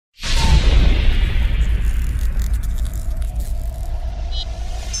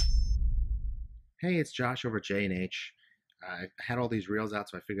Hey, it's Josh over at J&H. I had all these reels out,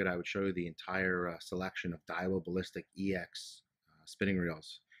 so I figured I would show you the entire selection of Daiwa Ballistic EX spinning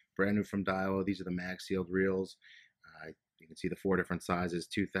reels. Brand new from Daiwa. These are the mag sealed reels. You can see the four different sizes: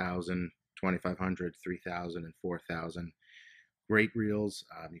 2000, 2500, 3000, and 4000. Great reels.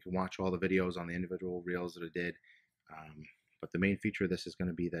 You can watch all the videos on the individual reels that I did. Um, but the main feature of this is going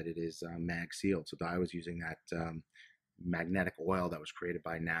to be that it is mag sealed. So Daiwa is using that magnetic oil that was created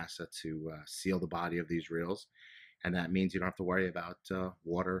by NASA to seal the body of these reels. And that means you don't have to worry about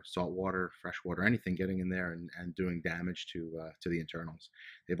water, salt water, fresh water, anything getting in there and doing damage to the internals.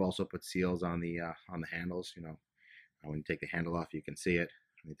 They've also put seals on the handles. When you take the handle off, you can see it.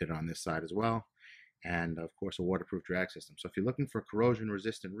 They did it on this side as well. And of course, a waterproof drag system. So if you're looking for a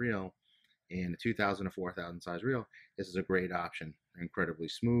corrosion-resistant reel in a 2000 or 4000 size reel, this is a great option. They're incredibly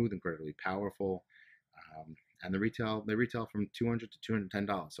smooth, incredibly powerful. And they retail from $200 to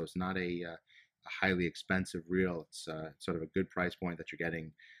 $210. So it's not a highly expensive reel. It's sort of a good price point that you're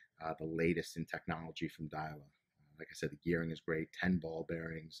getting the latest in technology from Daiwa. Like I said, the gearing is great, 10 ball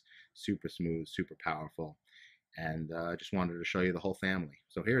bearings, super smooth, super powerful. And I just wanted to show you the whole family.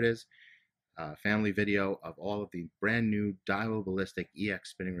 So here it is, family video of all of the brand new Daiwa Ballistic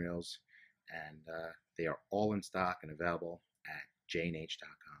EX spinning reels. And they are all in stock and available at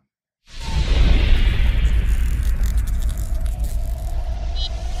jnh.com.